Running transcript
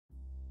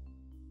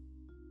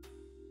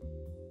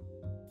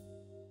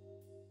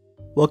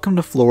Welcome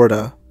to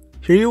Florida.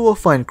 Here you will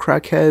find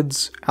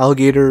crackheads,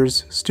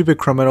 alligators, stupid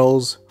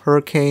criminals,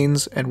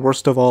 hurricanes, and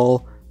worst of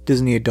all,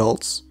 Disney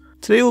adults.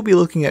 Today we'll be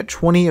looking at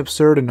 20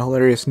 absurd and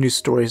hilarious news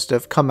stories that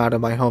have come out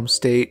of my home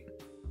state.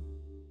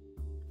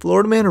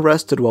 Florida man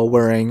arrested while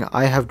wearing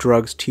I Have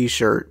Drugs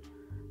t-shirt.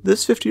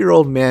 This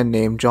 50-year-old man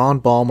named John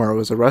Balmer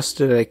was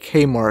arrested at a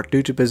Kmart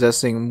due to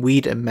possessing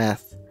weed and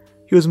meth.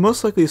 He was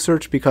most likely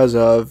searched because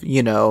of,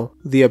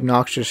 the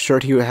obnoxious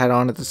shirt he had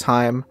on at the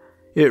time.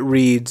 It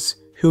reads,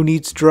 "Who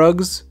needs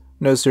drugs?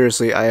 No,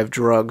 seriously, I have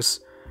drugs."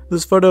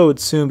 This photo would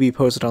soon be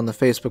posted on the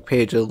Facebook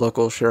page of the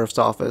local sheriff's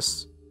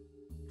office.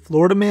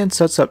 Florida man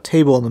sets up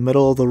table in the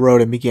middle of the road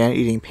and began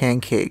eating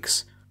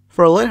pancakes.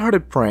 For a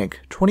lighthearted prank,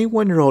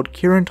 21-year-old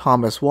Kieran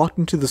Thomas walked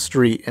into the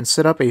street and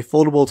set up a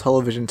foldable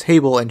television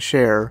table and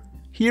chair.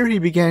 Here he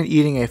began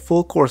eating a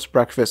full-course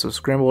breakfast with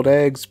scrambled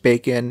eggs,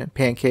 bacon,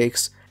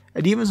 pancakes,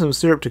 and even some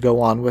syrup to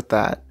go on with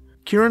that.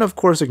 Kieran of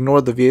course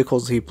ignored the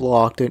vehicles he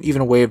blocked and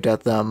even waved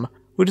at them,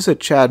 which is a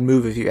Chad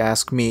move if you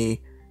ask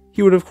me.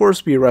 He would of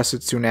course be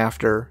arrested soon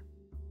after.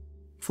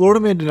 Florida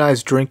man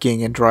denies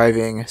drinking and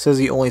driving, says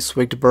he only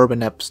swigged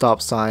bourbon at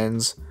stop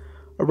signs.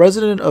 A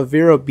resident of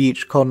Vero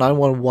Beach called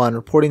 911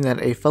 reporting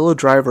that a fellow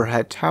driver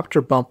had tapped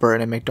her bumper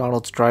in a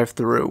McDonald's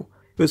drive-thru.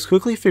 It was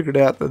quickly figured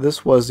out that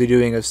this was the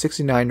doing of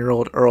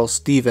 69-year-old Earl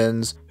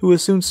Stevens, who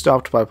was soon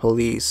stopped by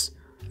police.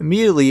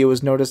 Immediately it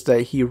was noticed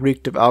that he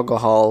reeked of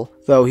alcohol,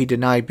 though he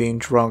denied being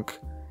drunk.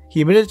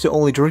 He admitted to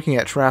only drinking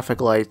at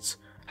traffic lights,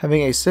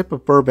 having a sip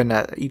of bourbon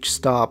at each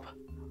stop.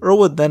 Earl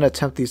would then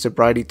attempt the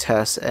sobriety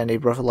test, and a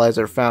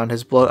breathalyzer found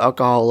his blood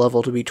alcohol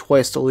level to be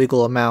twice the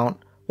legal amount.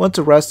 Once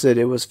arrested,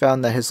 it was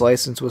found that his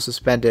license was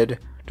suspended,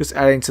 just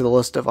adding to the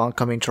list of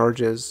oncoming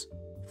charges.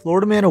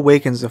 Florida man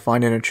awakens to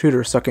find an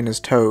intruder sucking his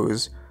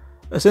toes.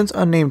 A since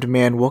unnamed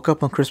man woke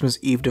up on Christmas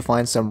Eve to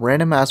find some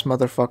random ass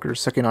motherfucker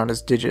sucking on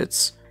his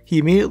digits. He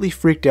immediately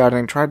freaked out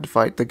and tried to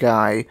fight the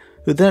guy,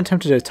 who then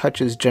attempted to touch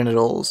his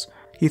genitals.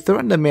 He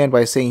threatened the man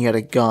by saying he had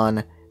a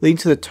gun, leading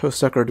to the toe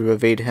sucker to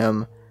evade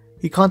him.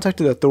 He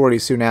contacted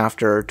authorities soon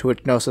after, to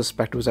which no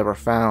suspect was ever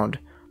found.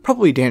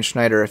 Probably Dan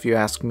Schneider if you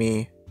ask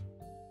me.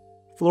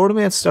 Florida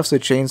man stuffs a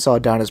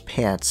chainsaw down his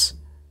pants.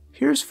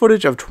 Here's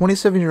footage of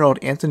 27-year-old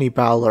Anthony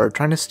Bowler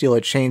trying to steal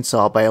a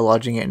chainsaw by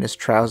lodging it in his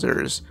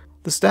trousers.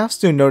 The staff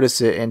soon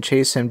notice it and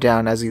chase him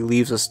down as he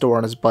leaves the store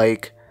on his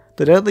bike.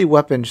 The deadly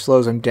weapon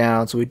slows him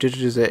down, so he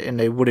ditches it in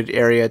a wooded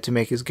area to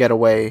make his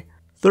getaway.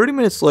 30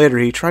 minutes later,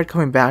 he tried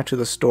coming back to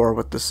the store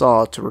with the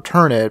saw to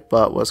return it,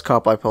 but was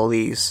caught by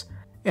police.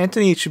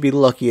 Anthony should be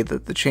lucky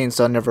that the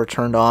chainsaw never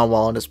turned on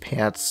while in his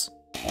pants.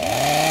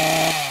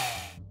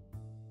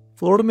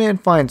 Florida man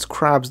finds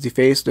crabs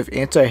defaced with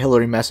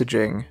anti-Hillary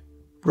messaging.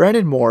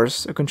 Brandon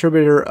Morse, a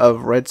contributor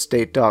of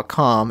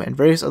RedState.com and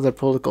various other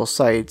political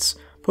sites,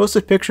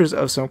 posted pictures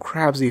of some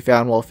crabs he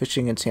found while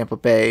fishing in Tampa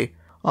Bay.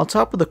 On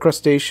top of the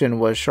crustacean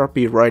was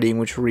Sharpie writing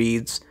which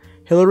reads,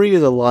 "Hillary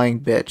is a lying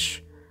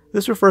bitch."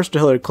 This refers to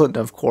Hillary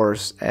Clinton, of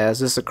course, as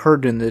this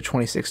occurred in the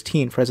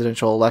 2016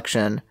 presidential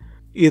election.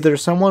 Either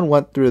someone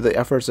went through the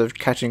efforts of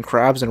catching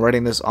crabs and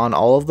writing this on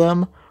all of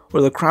them,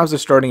 or the crabs are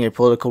starting a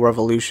political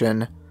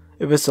revolution.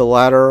 If it's the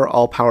latter,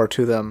 all power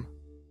to them.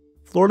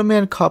 Florida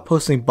man caught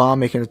posting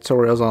bomb-making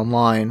tutorials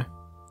online.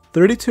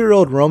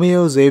 32-year-old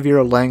Romeo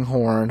Xavier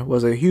Langhorne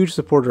was a huge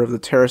supporter of the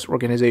terrorist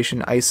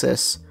organization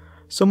ISIS,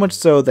 so much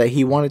so that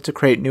he wanted to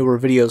create newer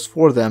videos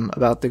for them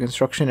about the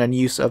construction and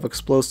use of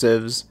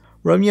explosives.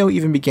 Romeo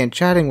even began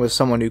chatting with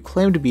someone who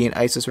claimed to be an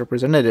ISIS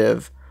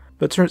representative,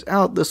 but turns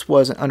out this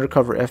was an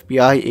undercover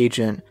FBI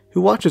agent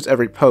who watches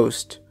every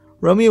post.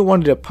 Romeo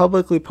wanted to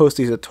publicly post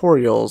these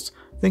tutorials,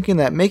 thinking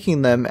that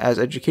making them as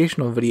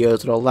educational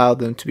videos would allow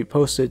them to be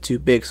posted to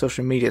big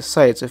social media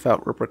sites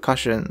without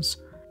repercussions.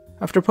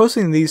 After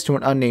posting these to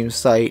an unnamed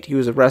site, he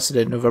was arrested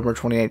in November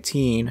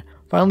 2019,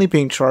 finally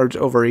being charged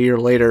over a year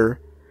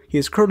later. He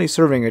is currently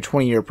serving a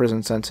 20-year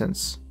prison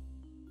sentence.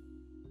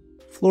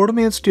 Florida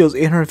man steals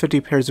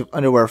 850 pairs of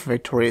underwear from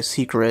Victoria's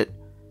Secret.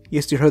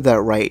 Yes, you heard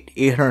that right,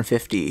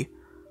 850.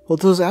 Well,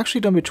 this was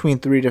actually done between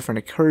 3 different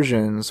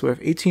incursions, with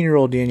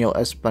 18-year-old Daniel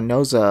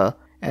Espinoza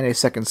and a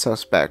second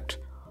suspect.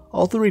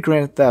 All 3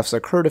 grand thefts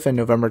occurred within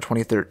November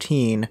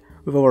 2013,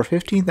 with over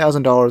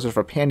 $15,000 worth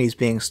of panties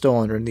being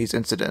stolen during these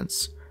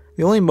incidents.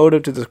 The only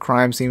motive to the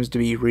crime seems to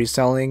be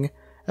reselling,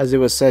 as it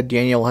was said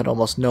Daniel had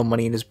almost no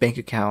money in his bank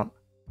account.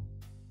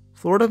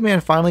 Florida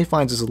man finally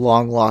finds his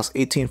long-lost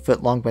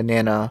 18-foot-long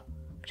banana.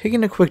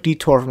 Taking a quick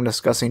detour from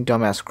discussing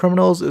dumbass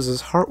criminals is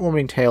this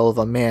heartwarming tale of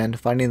a man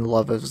finding the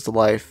love of his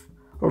life.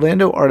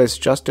 Orlando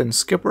artist Justin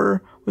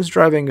Skipper was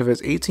driving with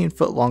his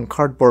 18-foot-long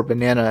cardboard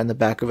banana in the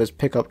back of his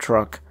pickup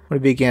truck when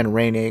it began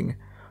raining,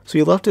 so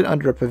he left it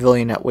under a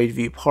pavilion at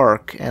Wadeview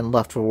Park and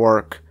left for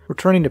work,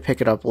 returning to pick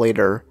it up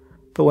later.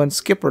 But when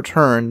Skip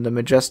returned, the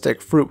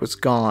majestic fruit was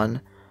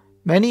gone.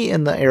 Many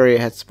in the area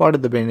had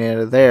spotted the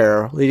banana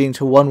there, leading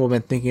to one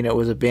woman thinking it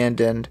was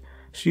abandoned.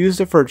 She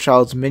used it for a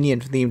child's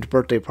Minion-themed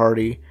birthday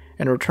party,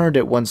 and returned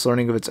it once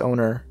learning of its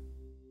owner.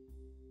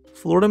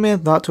 Florida man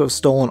thought to have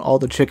stolen all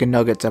the chicken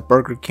nuggets at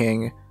Burger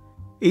King.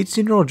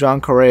 18-year-old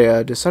John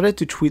Correa decided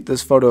to tweet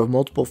this photo of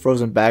multiple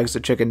frozen bags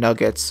of chicken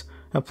nuggets,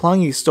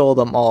 implying he stole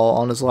them all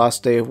on his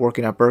last day of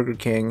working at Burger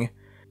King.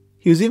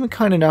 He was even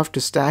kind enough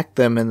to stack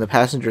them in the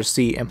passenger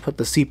seat and put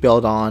the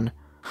seatbelt on.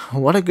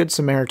 What a good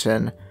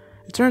Samaritan.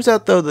 It turns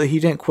out though that he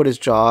didn't quit his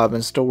job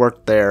and still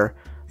worked there.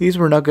 These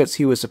were nuggets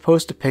he was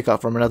supposed to pick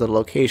up from another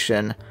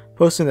location,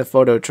 posting the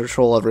photo to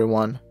troll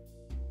everyone.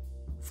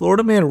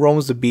 Florida man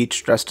roams the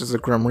beach dressed as a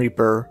Grim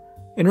Reaper.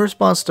 In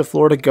response to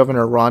Florida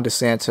Governor Ron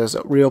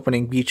DeSantis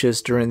reopening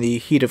beaches during the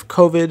heat of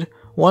COVID,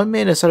 one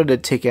man decided to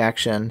take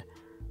action.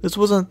 This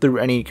wasn't through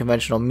any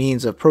conventional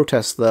means of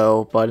protest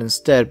though, but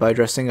instead by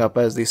dressing up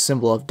as the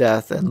symbol of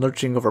death and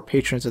lurching over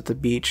patrons at the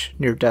beach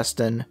near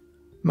Destin.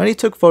 Many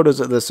took photos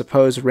of the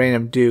supposed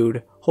random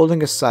dude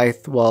holding a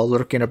scythe while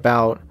lurking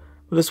about,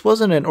 but this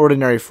wasn't an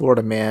ordinary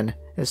Florida man,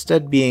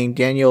 instead being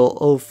Daniel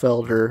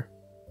Ohlfelder.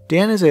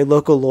 Dan is a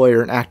local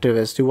lawyer and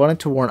activist who wanted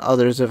to warn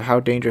others of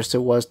how dangerous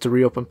it was to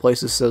reopen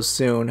places so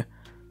soon.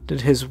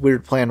 Did his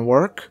weird plan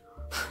work?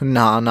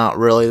 Nah, not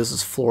really, this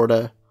is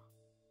Florida.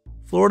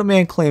 Florida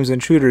man claims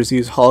intruders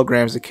use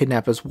holograms to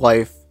kidnap his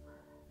wife.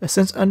 A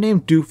since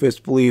unnamed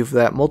doofus believed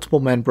that multiple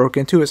men broke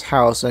into his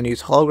house and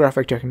used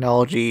holographic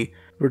technology to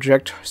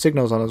project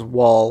signals on his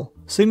wall.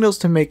 Signals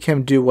to make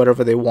him do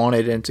whatever they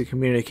wanted and to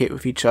communicate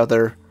with each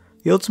other.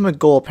 The ultimate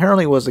goal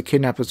apparently was to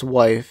kidnap his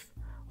wife.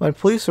 When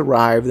police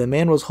arrived, the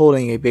man was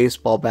holding a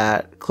baseball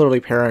bat, clearly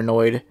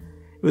paranoid. It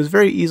was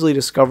very easily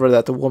discovered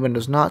that the woman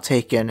was not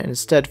taken and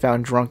instead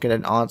found drunk in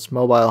an aunt's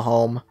mobile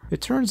home. It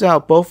turns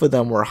out both of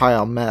them were high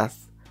on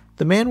meth.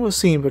 The man was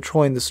seen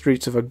patrolling the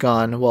streets with a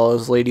gun while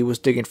his lady was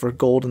digging for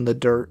gold in the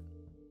dirt.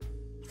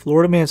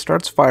 Florida man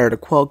starts fire to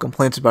quell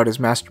complaints about his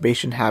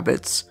masturbation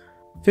habits.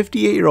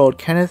 58-year-old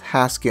Kenneth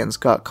Haskins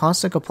got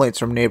constant complaints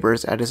from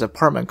neighbors at his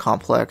apartment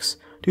complex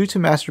due to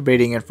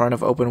masturbating in front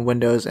of open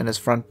windows in his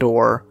front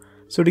door.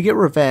 So to get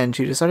revenge,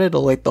 he decided to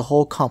light the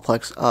whole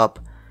complex up.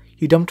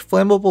 He dumped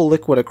flammable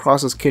liquid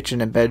across his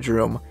kitchen and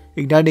bedroom,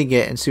 igniting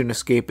it and soon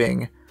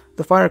escaping.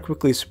 The fire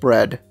quickly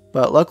spread,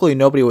 but luckily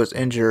nobody was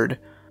injured,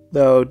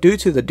 though due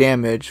to the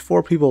damage,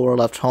 4 people were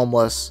left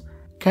homeless.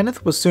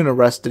 Kenneth was soon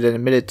arrested and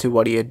admitted to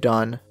what he had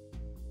done.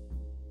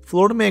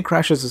 Florida man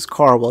crashes his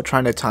car while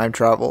trying to time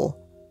travel.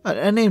 An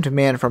unnamed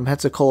man from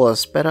Pensacola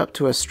sped up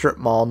to a strip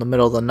mall in the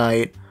middle of the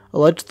night,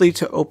 allegedly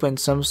to open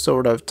some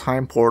sort of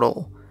time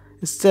portal.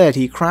 Instead,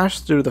 he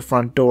crashed through the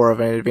front door of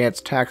an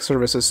advanced tax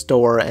services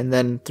store and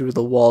then through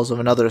the walls of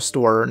another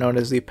store known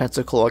as the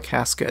Pensacola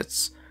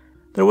Caskets.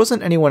 There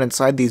wasn't anyone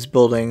inside these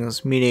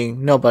buildings,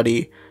 meaning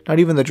nobody, not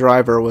even the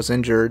driver, was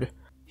injured.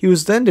 He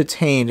was then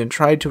detained and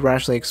tried to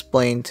rationally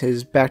explain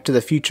his Back to the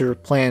Future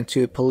plan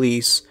to the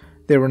police.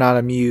 They were not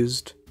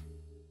amused.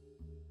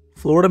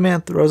 Florida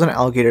man throws an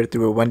alligator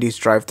through a Wendy's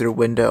drive-thru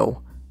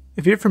window.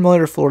 If you're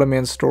familiar with Florida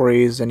man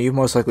stories, then you've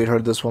most likely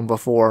heard this one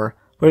before,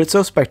 but it's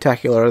so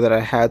spectacular that I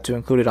had to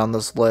include it on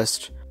this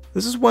list.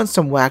 This is when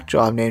some whack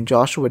job named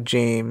Joshua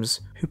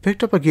James, who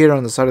picked up a gator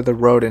on the side of the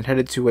road and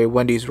headed to a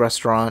Wendy's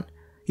restaurant.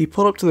 He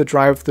pulled up to the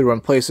drive-thru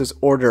and placed his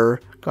order,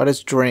 got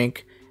his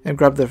drink, and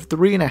grabbed the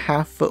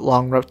 3.5-foot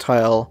long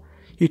reptile.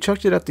 He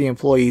chucked it at the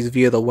employees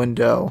via the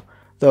window.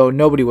 Though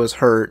nobody was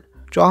hurt,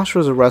 Josh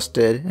was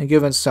arrested and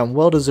given some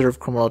well-deserved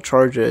criminal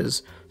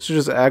charges, such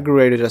as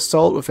aggravated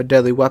assault with a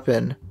deadly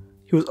weapon.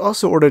 He was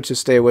also ordered to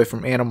stay away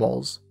from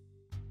animals.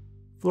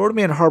 Florida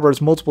man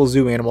harbors multiple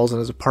zoo animals in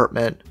his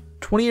apartment.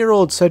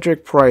 20-year-old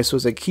Cedric Price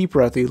was a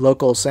keeper at the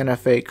local Santa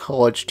Fe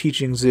College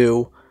teaching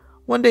zoo.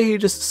 One day he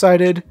just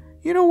decided,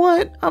 you know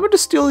what, I'm going to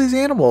steal these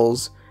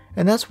animals.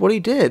 And that's what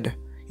he did.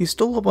 He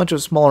stole a bunch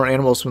of smaller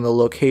animals from the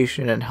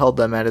location and held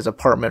them at his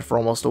apartment for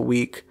almost a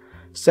week.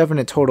 7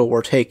 in total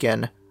were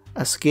taken.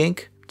 A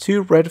skink,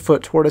 2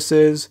 redfoot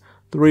tortoises,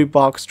 3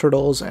 box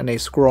turtles, and a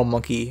squirrel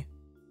monkey.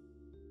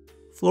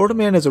 Florida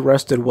man is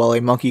arrested while a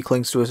monkey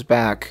clings to his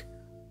back.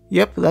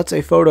 Yep, that's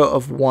a photo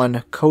of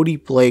one Cody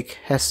Blake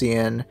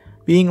Hessian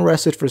being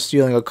arrested for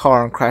stealing a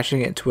car and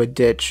crashing it into a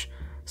ditch.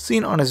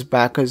 Seen on his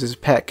back is his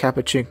pet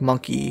capuchin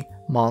monkey,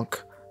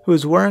 Monk, who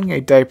is wearing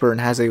a diaper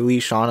and has a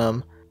leash on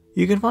him.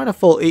 You can find a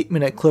full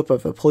 8-minute clip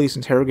of the police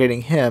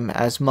interrogating him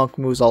as Monk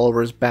moves all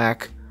over his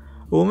back.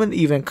 A woman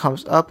even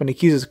comes up and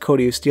accuses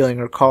Cody of stealing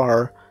her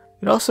car.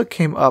 It also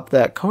came up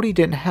that Cody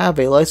didn't have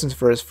a license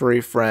for his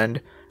furry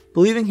friend,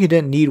 believing he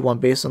didn't need one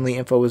based on the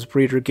info his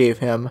breeder gave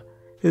him.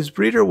 His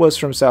breeder was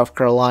from South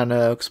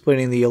Carolina,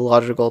 explaining the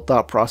illogical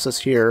thought process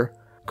here.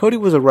 Cody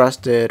was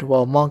arrested,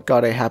 while Monk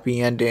got a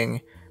happy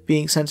ending,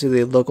 being sent to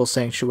the local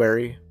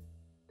sanctuary.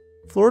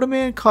 Florida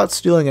man caught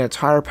stealing an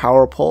entire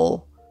power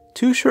pole.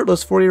 2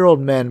 shirtless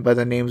 40-year-old men by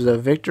the names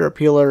of Victor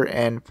Peeler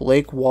and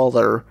Blake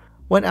Waller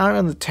went out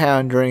in the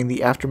town during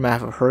the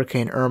aftermath of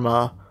Hurricane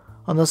Irma.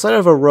 On the side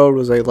of a road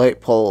was a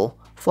light pole,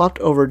 flopped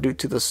over due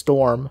to the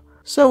storm.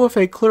 So with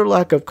a clear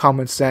lack of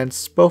common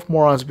sense, both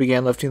morons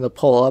began lifting the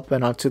pole up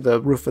and onto the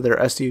roof of their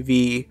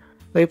SUV.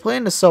 They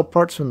planned to sell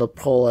parts from the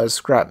pole as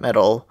scrap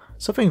metal,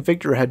 something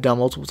Victor had done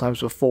multiple times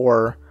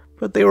before,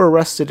 but they were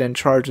arrested and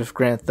charged with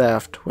grand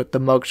theft, with the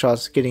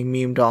mugshots getting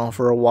memed on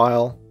for a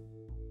while.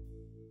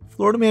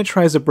 Florida Man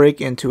tries to break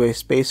into a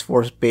Space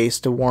Force base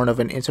to warn of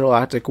an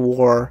intergalactic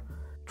war.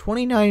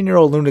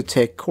 29-year-old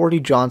lunatic Cordy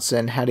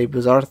Johnson had a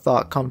bizarre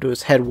thought come to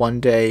his head one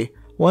day,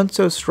 one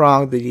so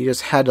strong that he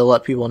just had to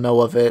let people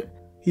know of it.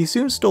 He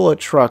soon stole a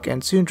truck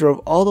and soon drove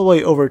all the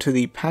way over to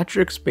the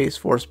Patrick Space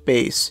Force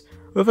base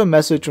with a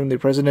message from the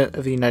President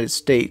of the United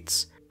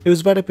States. It was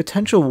about a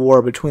potential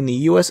war between the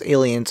US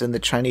aliens and the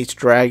Chinese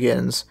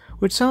dragons,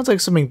 which sounds like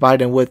something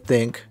Biden would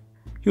think.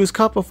 He was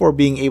caught before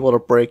being able to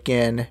break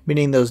in,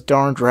 meaning those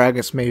darn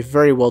dragons may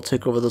very well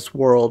take over this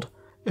world.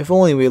 If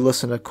only we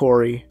listen to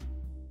Corey.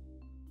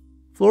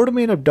 Florida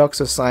Man abducts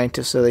a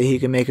scientist so that he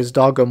can make his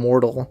dog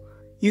immortal.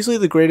 Easily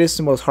the greatest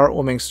and most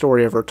heartwarming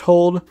story ever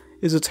told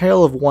is the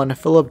tale of one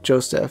Philip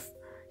Joseph.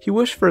 He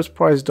wished for his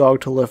prized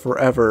dog to live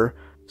forever,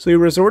 so he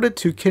resorted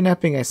to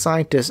kidnapping a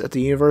scientist at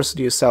the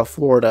University of South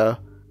Florida.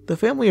 The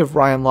family of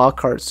Ryan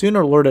Lockhart soon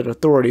alerted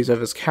authorities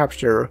of his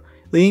capture,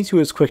 leading to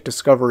his quick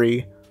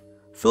discovery.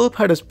 Philip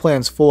had his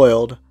plans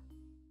foiled.